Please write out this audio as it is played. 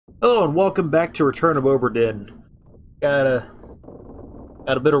Hello and welcome back to Return of Obra. Got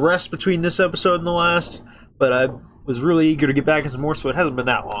a bit of rest between this episode and the last, but I was really eager to get back into more, so it hasn't been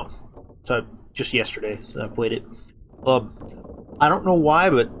that long. So just yesterday, so I played it. I don't know why,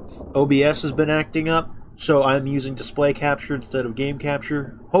 but OBS has been acting up, so I'm using display capture instead of game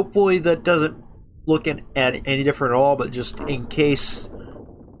capture. Hopefully that doesn't look at any different at all, but just in case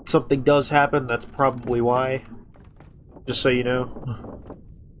something does happen, that's probably why. Just so you know.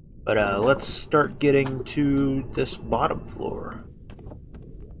 But let's start getting to this bottom floor.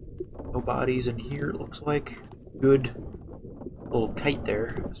 No bodies in here, it looks like. Good little kite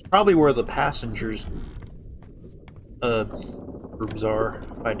there. It's probably where the passengers' rooms are,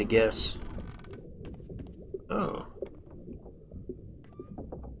 if I had to guess. Oh.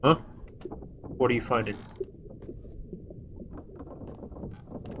 Huh? What are you finding?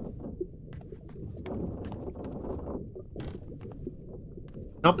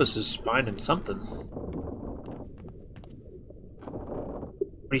 Compass is finding something.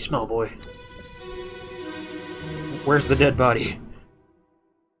 What do you smell, boy? Where's the dead body?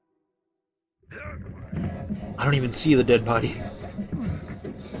 I don't even see the dead body.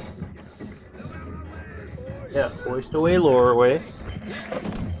 Yeah, hoist away, lower away.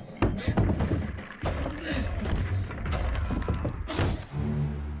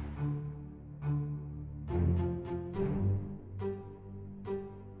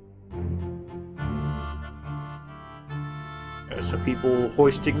 So people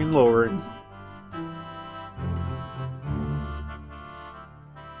hoisting and lowering.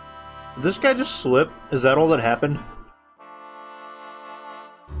 Did this guy just slip? Is that all that happened?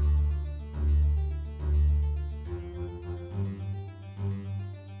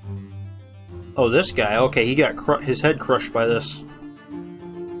 Oh, this guy. Okay, he got his head crushed by this.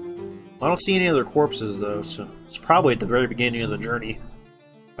 I don't see any other corpses though, so it's probably at the very beginning of the journey,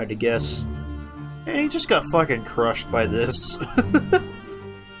 if I had to guess. And he just got fucking crushed by this.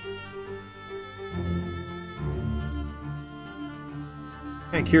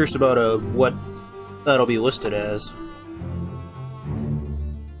 Kinda curious about what that'll be listed as.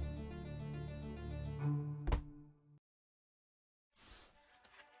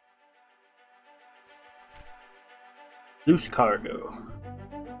 Loose cargo.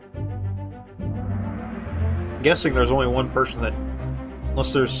 I'm guessing there's only one person that,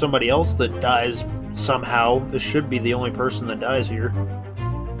 unless there's somebody else that dies somehow, this should be the only person that dies here.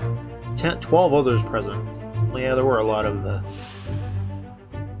 12 others present. Well, yeah, there were a lot of the...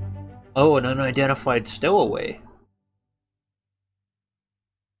 Oh, an unidentified stowaway.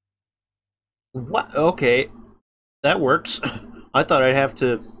 What? Okay. That works. I thought I'd have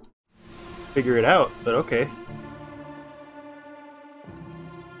to figure it out, but okay.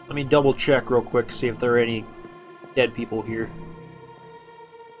 Let me double check real quick, see if there are any dead people here.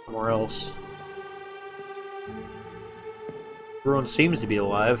 Somewhere else. Everyone seems to be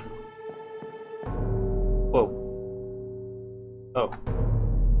alive. Whoa. Oh.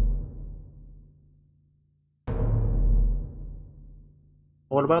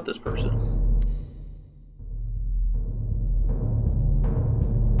 What about this person?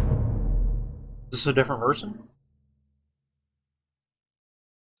 Is this a different person?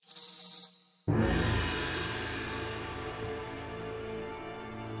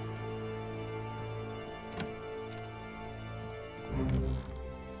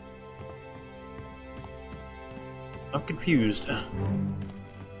 I'm confused.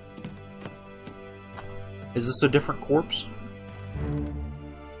 Is this a different corpse?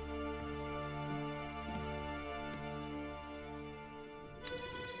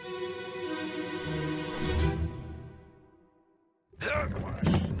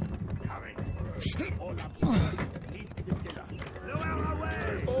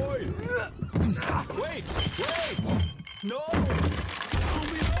 Wait! No!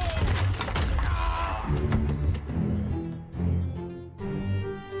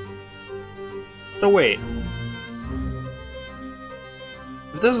 So wait.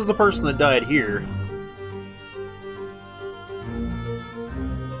 If this is the person that died here...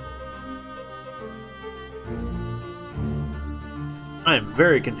 I am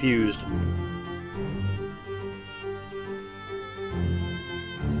very confused.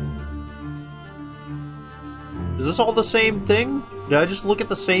 Is this all the same thing? Did I just look at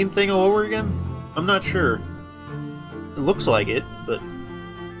the same thing all over again? I'm not sure. It looks like it, but...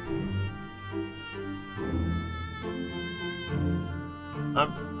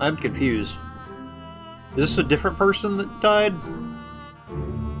 I'm confused. Is this a different person that died?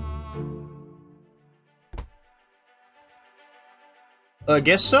 I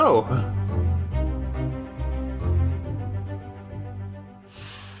guess so.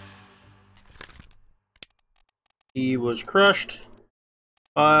 He was crushed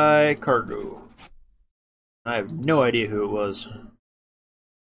by cargo. I have no idea who it was.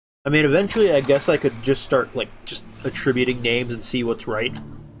 I mean, eventually I guess I could just start, like, just attributing names and see what's right.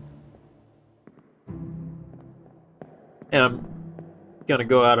 And I'm gonna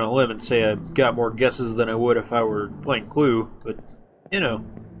go out on a limb and say I've got more guesses than I would if I were playing Clue, but, you know.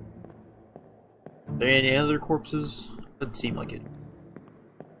 Are there any other corpses? Doesn't seem like it.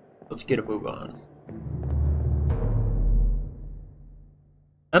 Let's get a move on.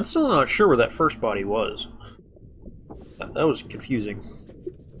 I'm still not sure where that first body was. That was confusing.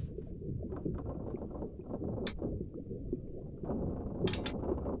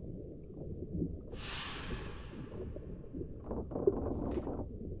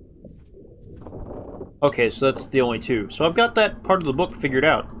 Okay, so that's the only two. So I've got that part of the book figured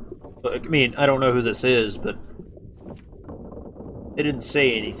out. I mean, I don't know who this is, but they didn't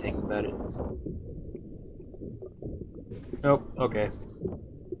say anything about it. Nope, okay.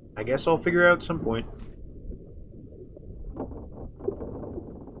 I guess I'll figure out at some point.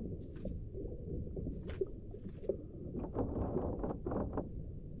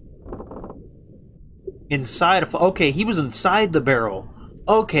 Inside of... Okay, he was inside the barrel.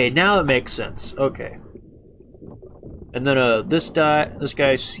 Okay, now it makes sense. Okay. And then this guy,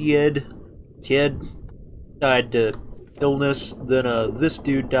 Tied, died to illness. Then this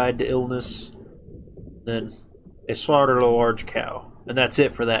dude died to illness. Then they slaughtered a large cow. And that's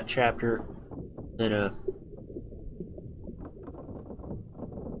it for that chapter. Then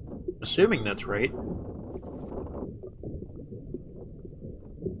assuming that's right.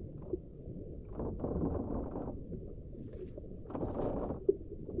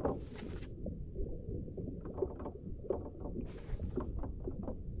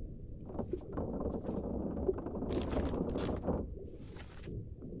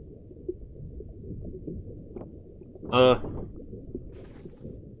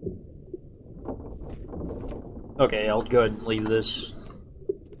 Okay, I'll go ahead and leave this.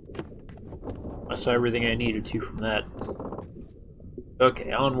 I saw everything I needed to from that.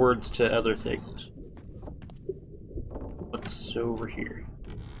 Okay, onwards to other things. What's over here?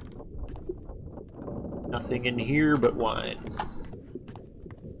 Nothing in here but wine.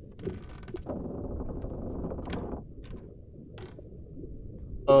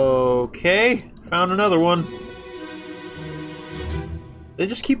 Okay, found another one. They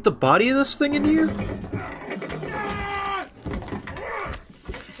just keep the body of this thing in here?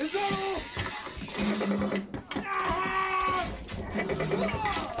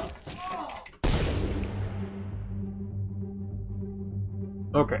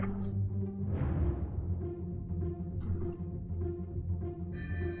 Okay.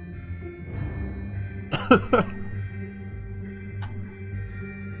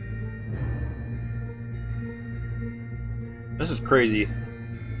 This is crazy.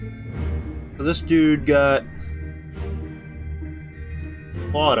 So this dude got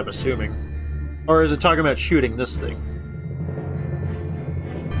clawed, I'm assuming. Or is it talking about shooting this thing?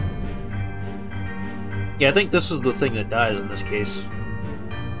 Yeah, I think this is the thing that dies in this case.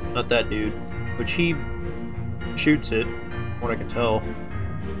 Not that dude. Which he shoots it, from what I can tell.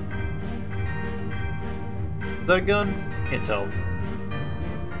 Is that a gun? Can't tell.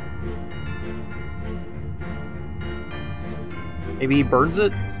 Maybe he burns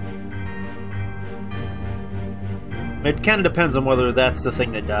it? It kind of depends on whether that's the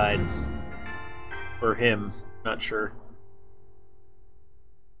thing that died. Or him. Not sure.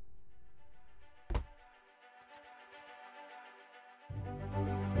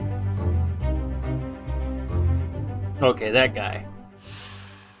 Okay, that guy.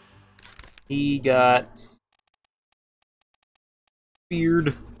 He got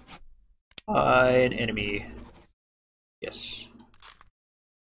speared by an enemy. Yes.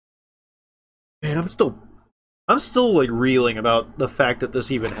 Man, I'm still like reeling about the fact that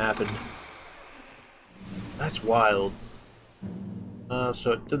this even happened. That's wild.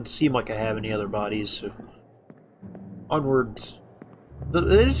 So it doesn't seem like I have any other bodies, so onwards. Did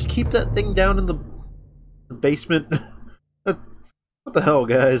they just keep that thing down in the basement? What the hell,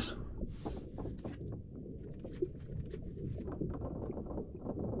 guys?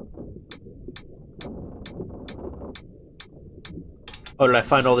 Oh, did I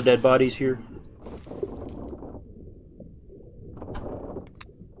find all the dead bodies here?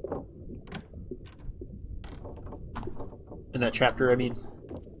 In that chapter, I mean.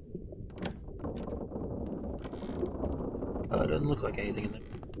 It doesn't look like anything in there.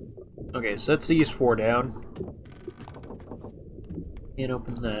 Okay, so that's these four down. Can't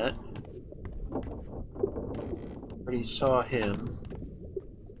open that. Already saw him.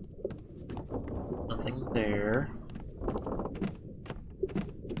 Nothing there.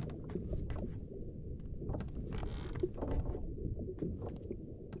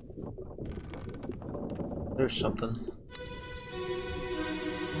 There's something.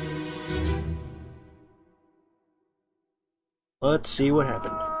 Let's see what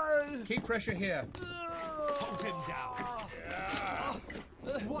happened. Keep pressure here. Hold him down.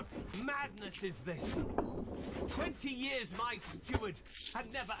 What madness is this? 20 years my steward,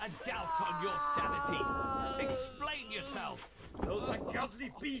 and never a doubt on your sanity. Explain yourself. Those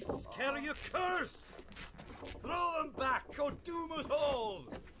ungodly beasts carry a curse! Throw them back or doom us all!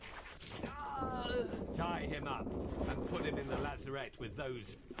 Tie him up and put him in the lazarette with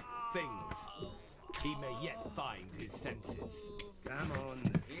those things. He may yet find his senses. Come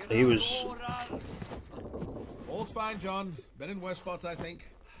on. He was... All's fine, John. Been in worse spots, I think.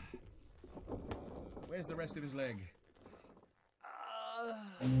 Where's the rest of his leg?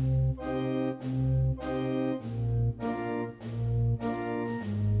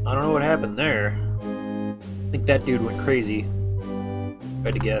 I don't know what happened there. I think that dude went crazy. If I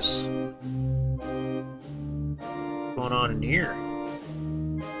had to guess. What's going on in here?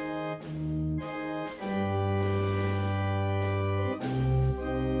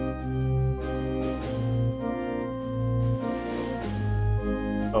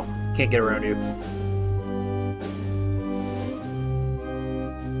 Oh, can't get around you.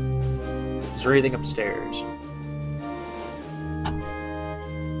 Is there anything upstairs?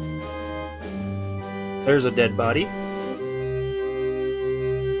 There's a dead body.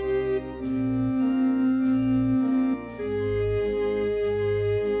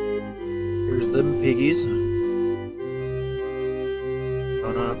 Here's them piggies.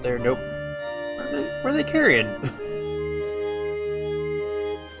 Oh, not up there. Nope. Where are they carrying?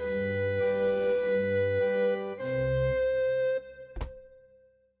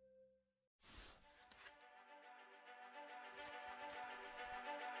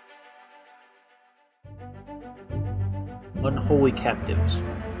 Unholy captives.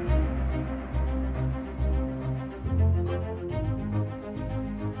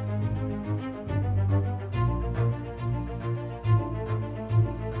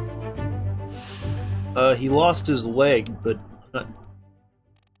 He lost his leg, but not...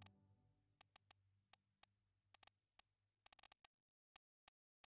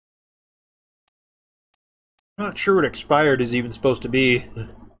 I'm not sure what expired is even supposed to be.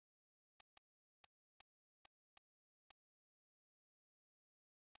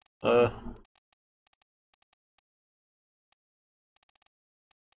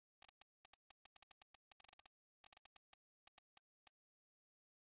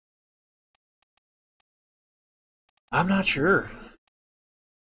 I'm not sure.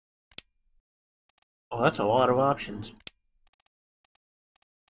 Oh, that's a lot of options.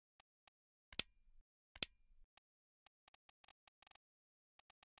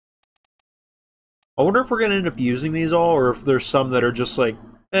 I wonder if we're gonna end up using these all, or if there's some that are just like,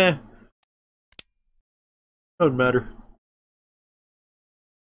 eh, doesn't matter.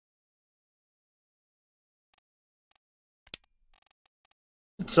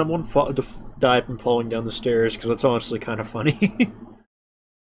 Did someone die from falling down the stairs? Because that's honestly kind of funny.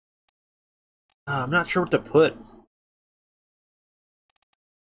 I'm not sure what to put.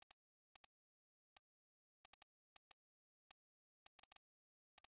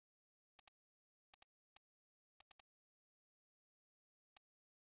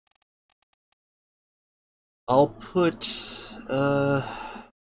 I'll put,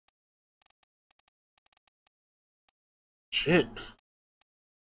 shit.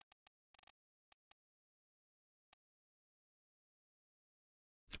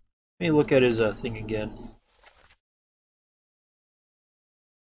 Let me look at his thing again.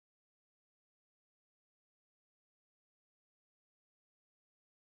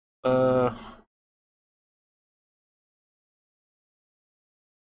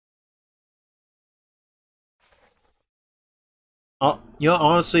 You know,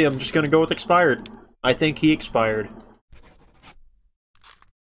 honestly, I'm just gonna go with expired. I think he expired.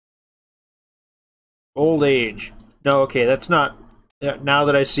 Old age. No, okay, that's not... Now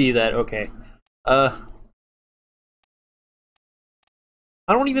that I see that, okay. I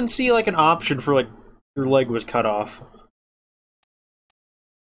don't even see, like, an option for, like, your leg was cut off.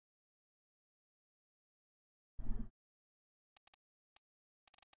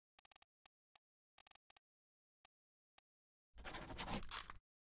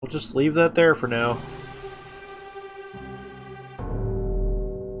 We'll just leave that there for now.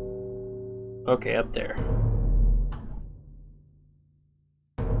 Okay, up there.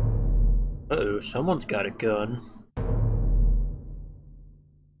 Uh-oh, someone's got a gun.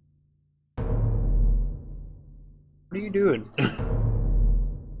 What are you doing?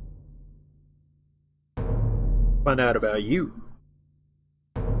 Find out about you.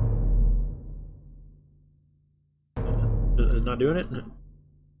 it not doing it?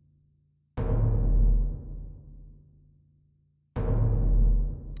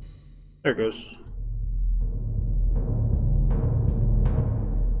 There it goes.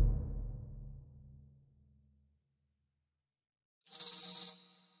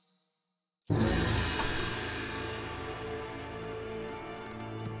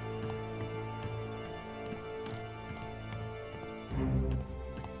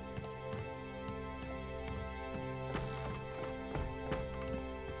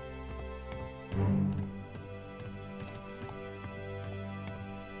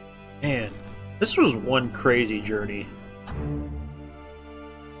 Man, this was one crazy journey.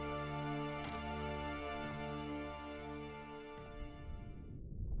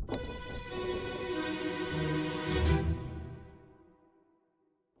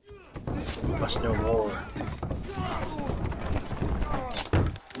 Must know more.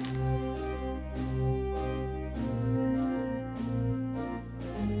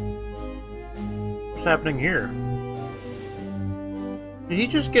 What's happening here? Did he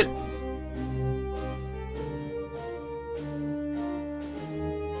just get...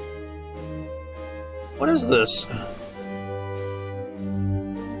 What is this?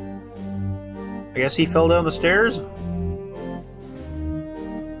 I guess he fell down the stairs?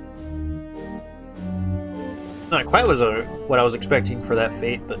 Not quite what I was expecting for that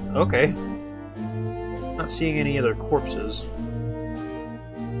fate, but okay. Not seeing any other corpses.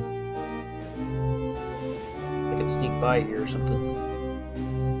 I could sneak by here or something.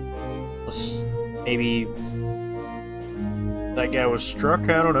 Unless maybe that guy was struck,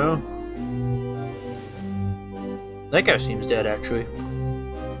 I don't know. That guy seems dead, actually.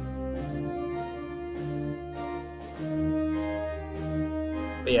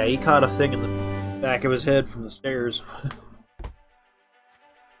 But yeah, he caught a thing in the back of his head from the stairs.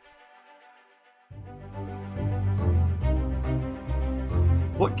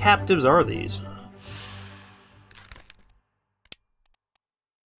 What captives are these?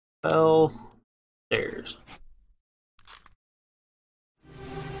 Fell stairs.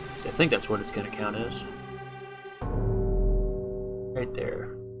 I think that's what it's going to count as. Right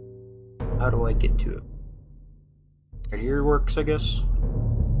there. How do I get to it? Right here works, I guess.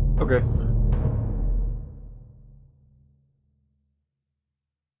 Okay.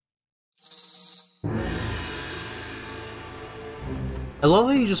 I love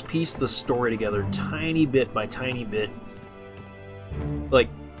how you just piece the story together tiny bit by tiny bit. Like,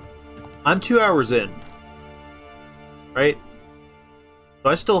 I'm 2 hours in. Right? So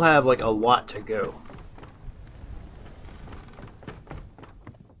I still have, like, a lot to go.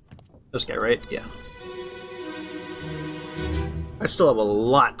 This guy, right? Yeah. I still have a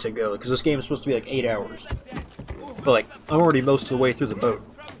lot to go, because this game is supposed to be like 8 hours. But like, I'm already most of the way through the boat.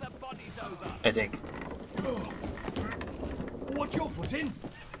 I think. What's your foot in?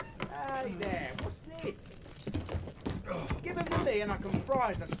 Hey there, what's this? Give him the tea and I can fry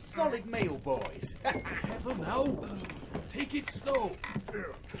us a solid meal, boys. Careful now. Take it slow.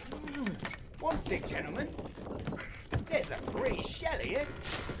 What's it, gentlemen? There's a pretty shell here.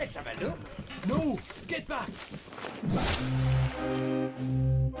 Let's have a look. No, get back.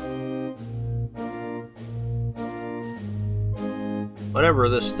 Whatever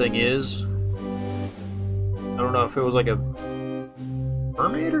this thing is. I don't know if it was like a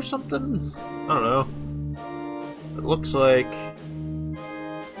mermaid or something? I don't know. It looks like...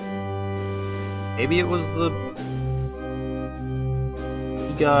 maybe it was the...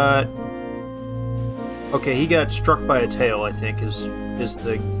 he got... okay, he got struck by a tail, I think, is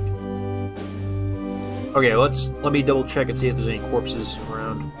the... okay, let me double check and see if there's any corpses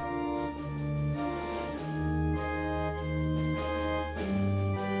around.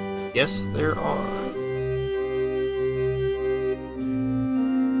 Yes, there are.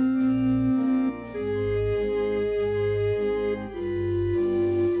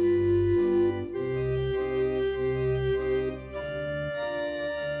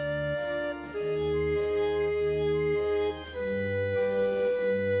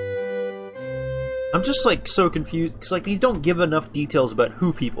 I'm just like so confused because like these don't give enough details about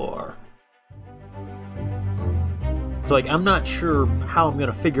who people are. So like I'm not sure how I'm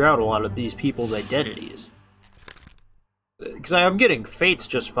gonna figure out a lot of these people's identities. Because I'm getting fates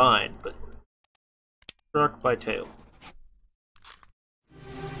just fine, but struck by tail.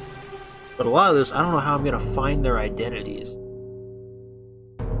 But a lot of this, I don't know how I'm gonna find their identities.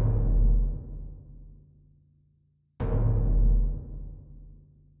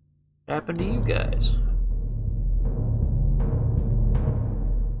 What happened to you guys?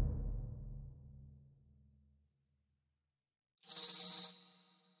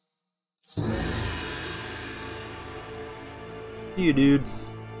 You, dude.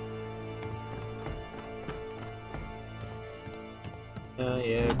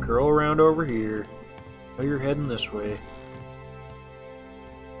 Yeah, curl around over here. Oh, you're heading this way.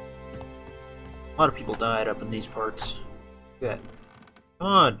 A lot of people died up in these parts. Good. Come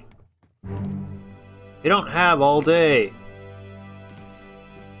on. They don't have all day.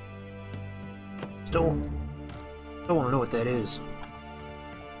 Still want to know what that is.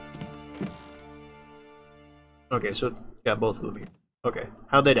 Okay, so got both of them here. Okay,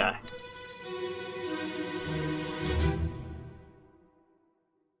 how'd they die?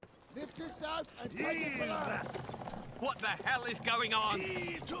 Lift this out and take it below. What the hell is going on?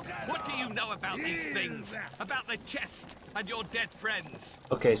 What do you know about these things? About the chest and your dead friends?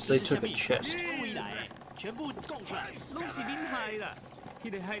 Okay, so they took a chest. 全部供出来，拢是恁害啦！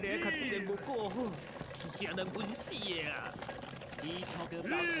迄个害得较对人无过好，是让人闷死的啊！ He talk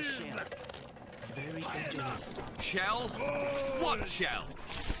about a shell. Very dangerous. Shell? What shell?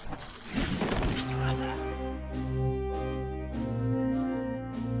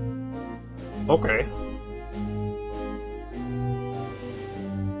 Okay.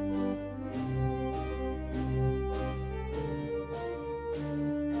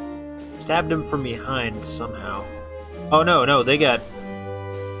 Stabbed him from behind somehow. Oh no, they got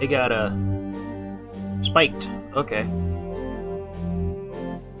spiked. Okay.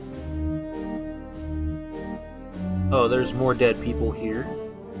 Oh, there's more dead people here.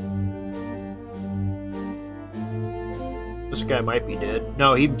 This guy might be dead.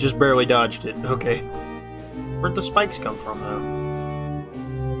 No, he just barely dodged it. Okay. Where'd the spikes come from,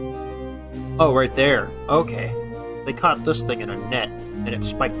 though? Oh, right there. Okay. They caught this thing in a net, and it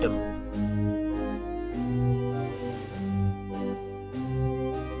spiked him.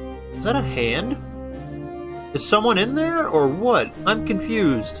 Is that a hand? Is someone in there, or what? I'm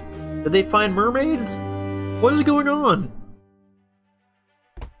confused. Did they find mermaids? What is going on?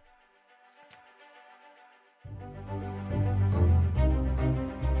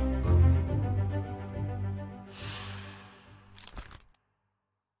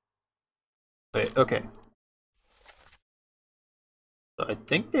 Wait, okay. So I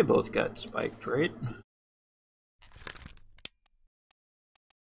think they both got spiked, right?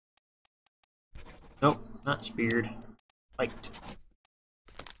 Nope, not speared. Spiked.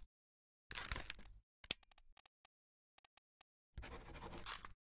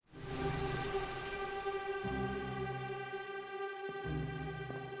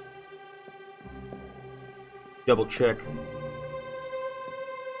 Double check.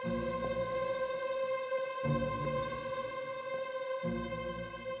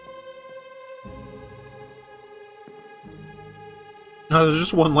 No, there's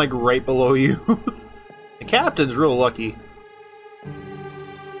just one like right below you. The captain's real lucky.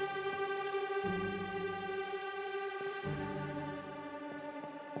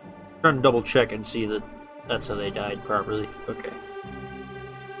 Trying to double check and see that that's how they died properly. Okay.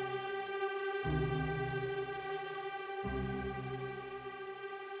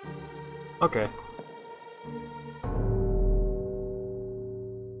 Okay.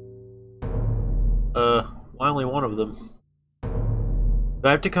 Why only one of them? Do I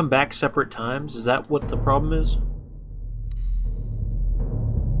have to come back separate times? Is that what the problem is?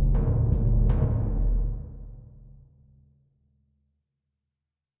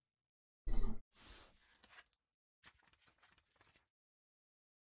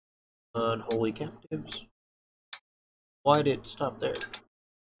 Unholy captives. Why did it stop there?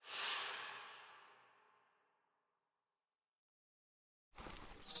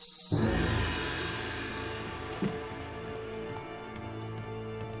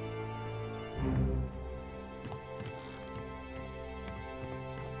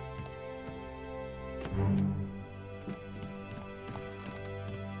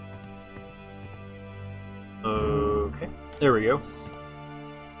 Okay, there we go.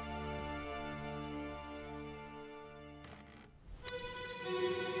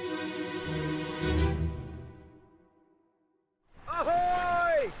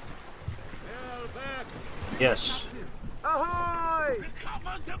 Ahoy! Yes. Ahoy!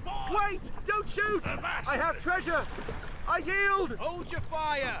 Wait! Don't shoot! I have treasure! I yield! Hold your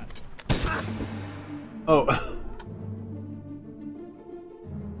fire! Oh.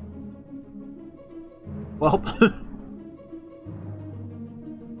 Well.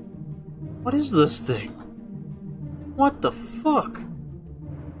 What is this thing? What the fuck?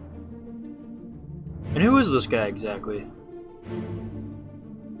 And who is this guy exactly?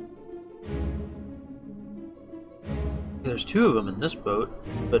 There's two of them in this boat,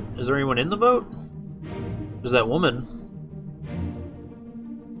 but is there anyone in the boat? There's that woman.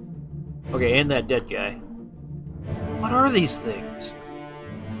 Okay, and that dead guy. What What are these things?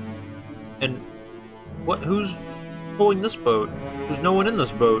 And who's pulling this boat? There's no one in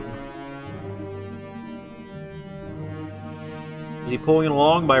this boat. Is he pulling it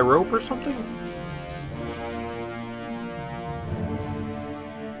along by rope or something?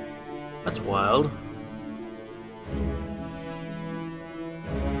 That's wild.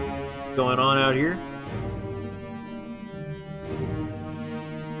 What's going on out here?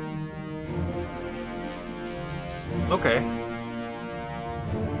 Okay.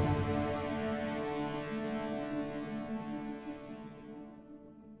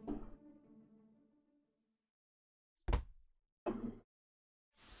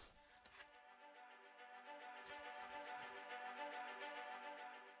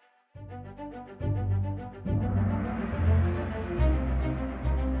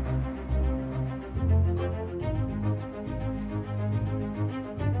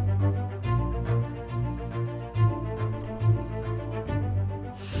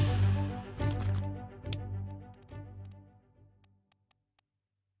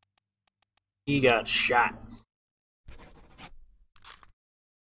 He got shot.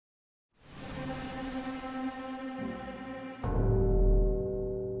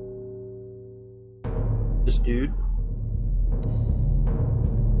 This dude.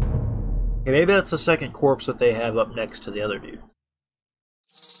 Okay, maybe that's the second corpse that they have up next to the other dude.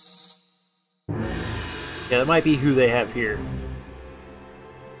 Yeah, that might be who they have here.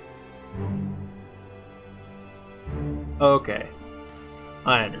 Okay.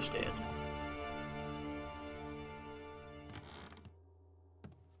 I understand.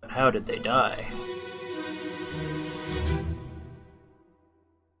 But how did they die?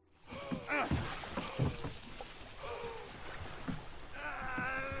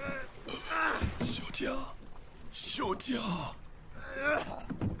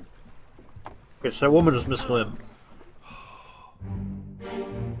 Okay, so that woman just missed limb.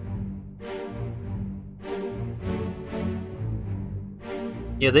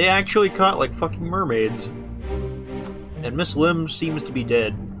 Yeah, they actually caught like fucking mermaids. And Miss Lim seems to be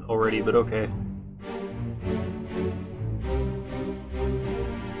dead already, but okay.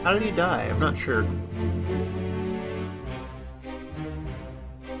 How did he die? I'm not sure.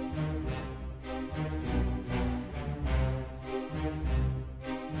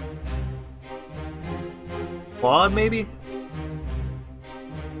 Claude, maybe?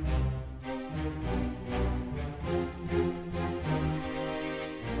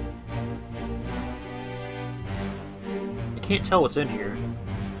 I can't tell what's in here.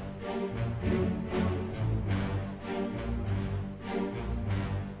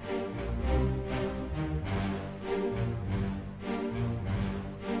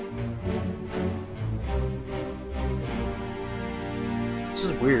 This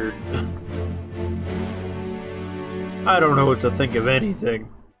is weird. I don't know what to think of anything.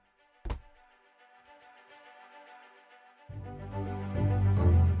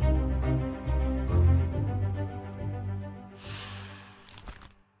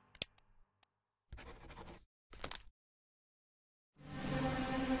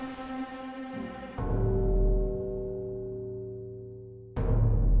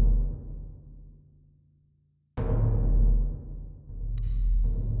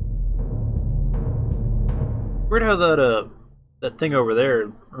 Weird how that thing over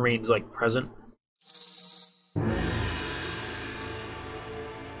there remains like present.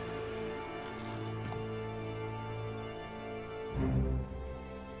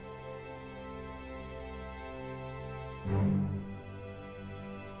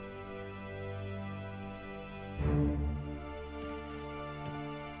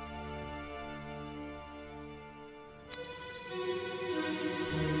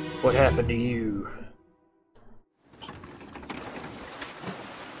 What happened to you?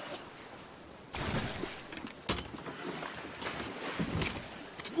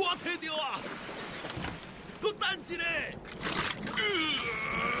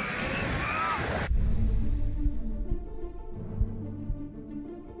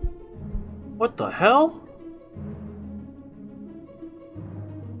 What the hell?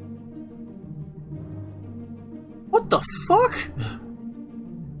 What the fuck?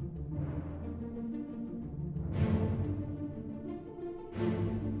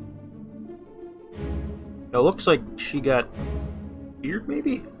 It looks like she got beard,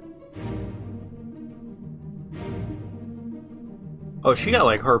 maybe? Oh, she got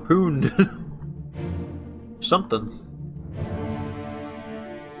like harpooned. Something.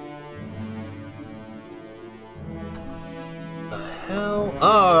 The hell?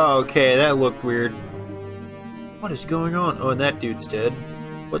 Oh, okay, that looked weird. What is going on? Oh, and that dude's dead.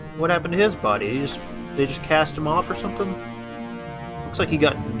 What happened to his body? He just They just cast him off or something? Looks like he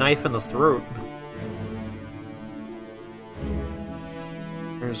got a knife in the throat.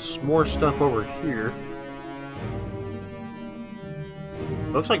 There's more stuff over here.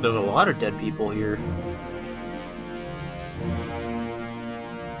 Looks like there's a lot of dead people here.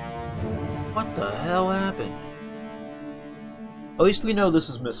 What the hell happened? At least we know this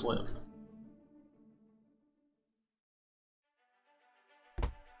is Miss Lim.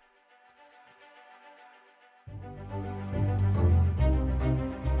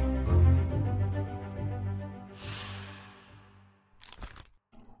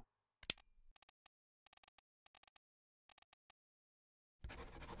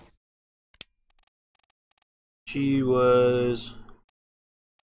 She was,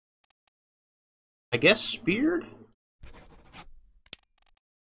 I guess, speared?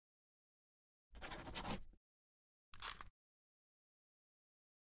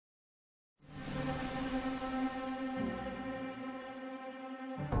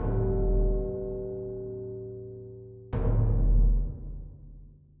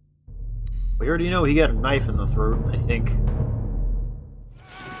 We already know he got a knife in the throat, I think.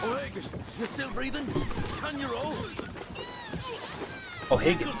 O'Hagan, you still breathing? Can you roll?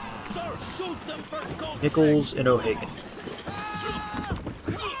 O'Hagan. Sir, shoot them for God's Nichols and O'Hagan.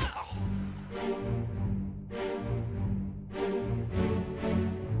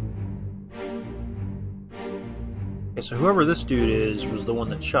 Okay, so whoever this dude is was the one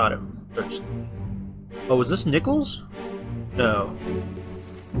that shot him. Oh, was this Nichols? No.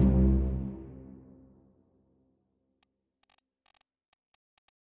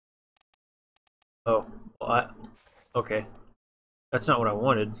 Oh, well, okay. That's not what I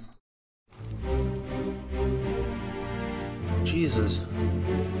wanted. Jesus.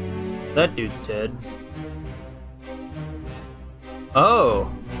 That dude's dead.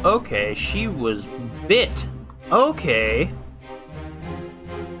 Oh, okay, she was bit. Okay.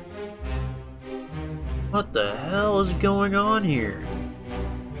 What the hell is going on here?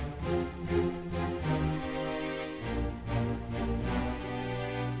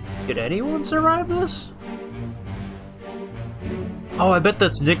 Did anyone survive this? Oh, I bet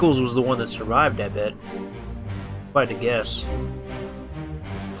that's Nichols was the one that survived, I bet. If I had to guess.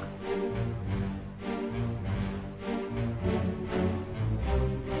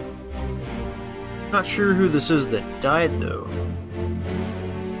 Not sure who this is that died, though.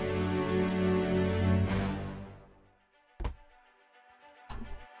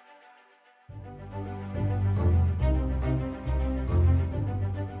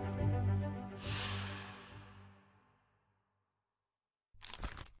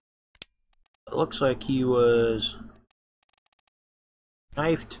 It looks like he was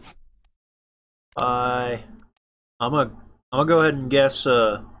knifed by... I'm gonna go ahead and guess,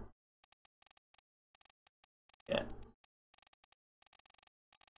 yeah.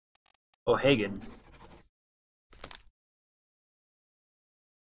 O'Hagan.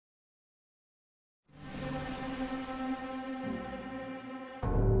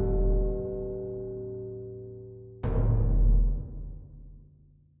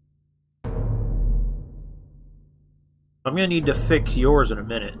 I'm gonna need to fix yours in a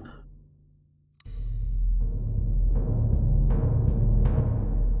minute.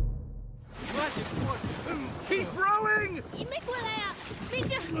 Keep rowing!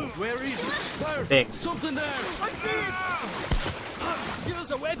 Where is it? There! Big. Something there! I see it! Give us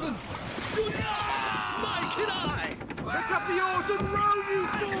a weapon! Shoot it! My kid eye! Pick up the oars and row, you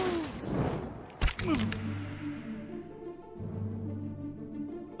fools!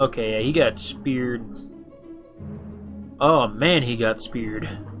 Okay, yeah, he got speared. Oh man, he got speared.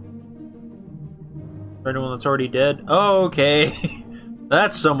 For anyone that's already dead? Oh, okay.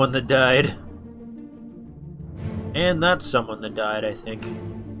 That's someone that died. And that's someone that died, I think.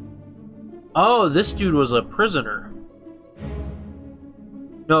 Oh, this dude was a prisoner.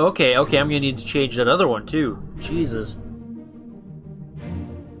 No, okay, I'm gonna need to change that other one too. Jesus.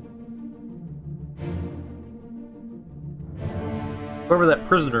 Whoever that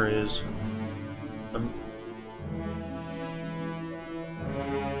prisoner is.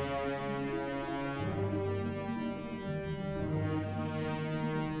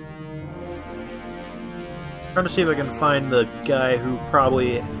 Trying to see if I can find the guy who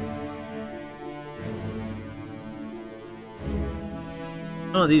probably...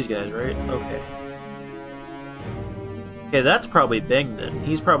 Oh, these guys, right? Okay. Okay, that's probably Bing then.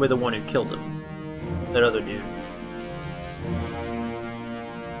 He's probably the one who killed him. That other dude.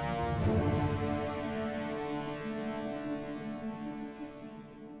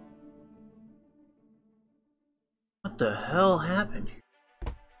 What the hell happened here?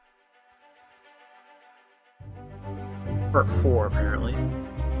 Part 4, apparently.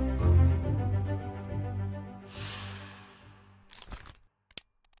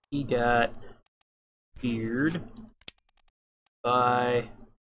 He got feared by,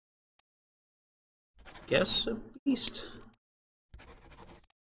 I guess, a beast.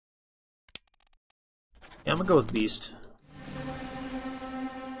 Yeah, I'm gonna go with beast.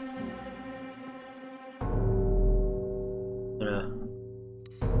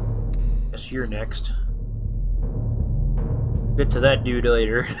 Guess you're next. Get to that dude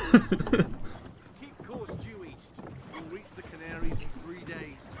later. Keep course due east. We'll reach the Canaries in 3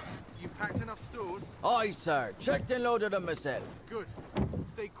 days. You packed enough stores? Aye, sir. Checked and loaded them myself. Good.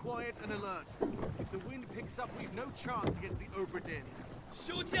 Stay quiet and alert. If the wind picks up, we've no chance against the Obra din.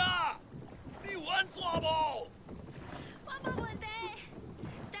 休假，你玩抓不？我冇问题，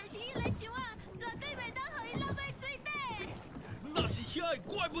但是伊来想啊，绝对袂当互伊落去水底。那是遐个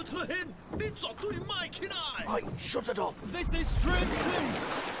怪物出现，你绝对卖起来。Aye, shut it up. They say strange things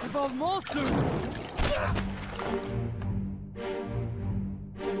about monsters.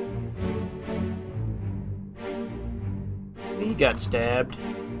 He got stabbed.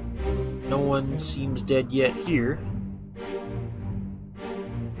 No one seems dead yet here.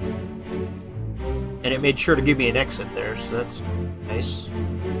 And it made sure to give me an exit there, so that's nice.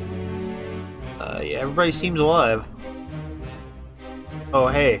 Yeah, everybody seems alive. Oh,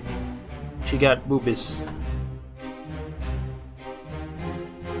 hey. She got boobies.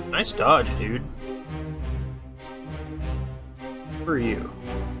 Nice dodge, dude. Who are you?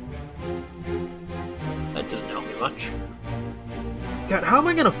 That doesn't help me much. God, how am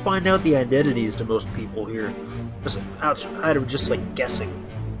I gonna find out the identities to most people here? Just outside of just, like, guessing.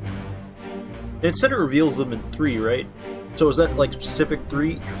 It said it reveals them in 3, right? So is that, like, specific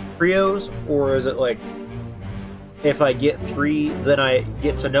 3 trios? Or is it, like, if I get 3, then I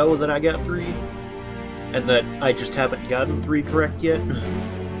get to know that I got 3? And that I just haven't gotten 3 correct yet?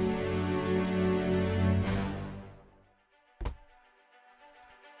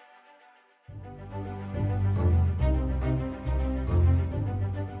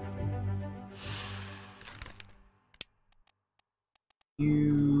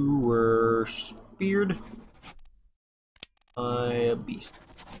 You were speared by a beast.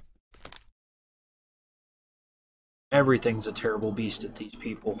 Everything's a terrible beast at these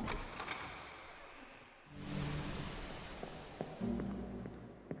people.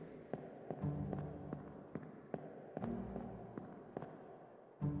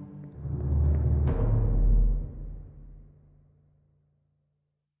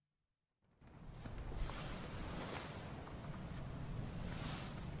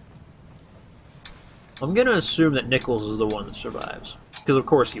 I'm gonna assume that Nichols is the one that survives, because of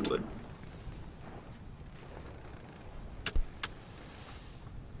course he would.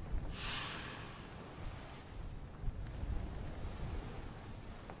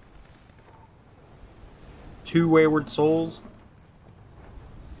 Two wayward souls?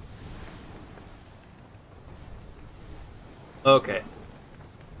 Okay.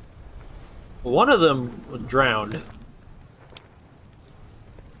 One of them was drowned.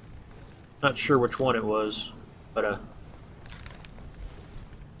 Not sure which one it was, but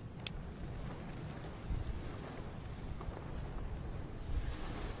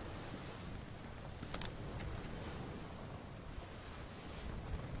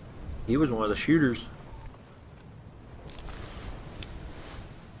he was one of the shooters.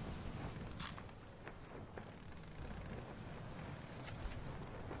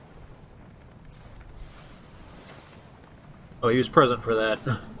 Oh, he was present for that.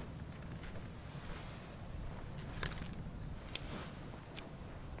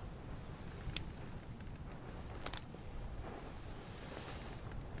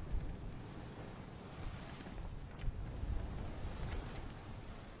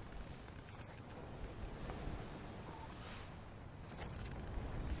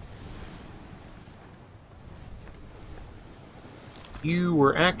 You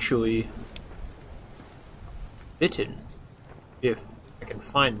were actually bitten, if I can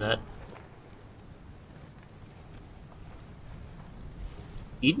find that.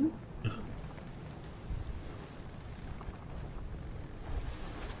 Eden? I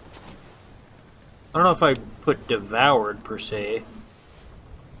don't know if I put devoured per se.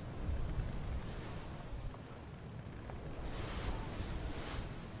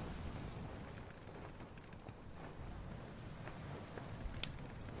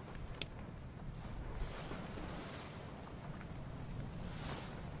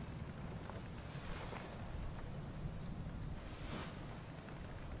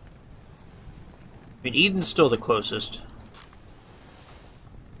 I mean, Eden's still the closest.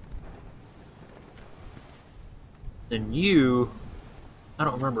 Then And you... I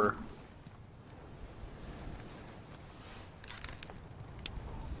don't remember.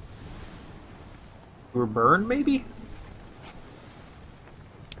 You were burned, maybe?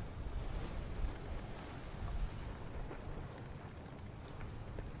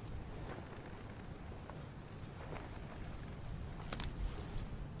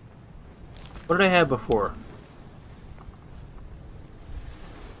 What did I have before?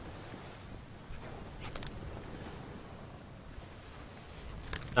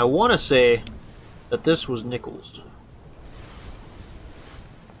 I want to say that this was Nichols.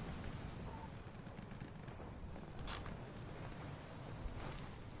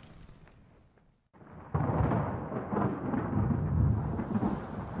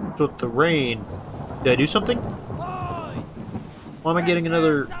 So with the rain, did I do something? Why am I getting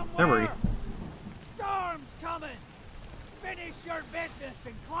another memory? Storm's coming. Finish your business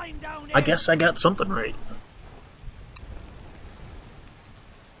and climb down in. I guess I got something right.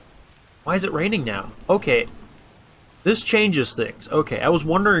 Why is it raining now? Okay. This changes things. Okay, I was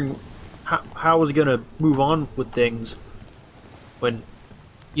wondering how I was going to move on with things when,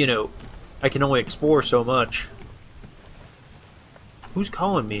 you know, I can only explore so much. Who's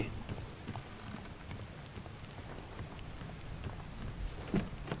calling me?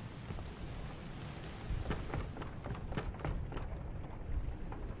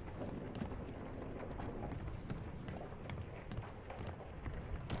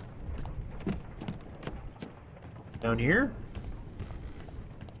 Down here?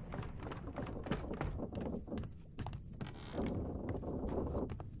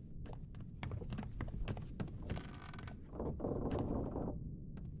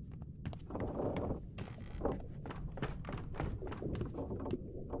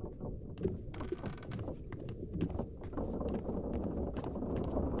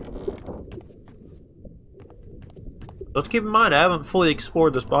 Let's keep in mind, I haven't fully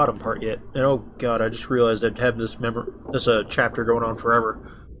explored this bottom part yet. And oh god, I just realized I'd have this chapter going on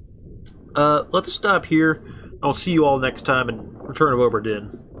forever. Let's stop here. I'll see you all next time in Return of Obra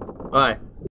Dinn. Bye.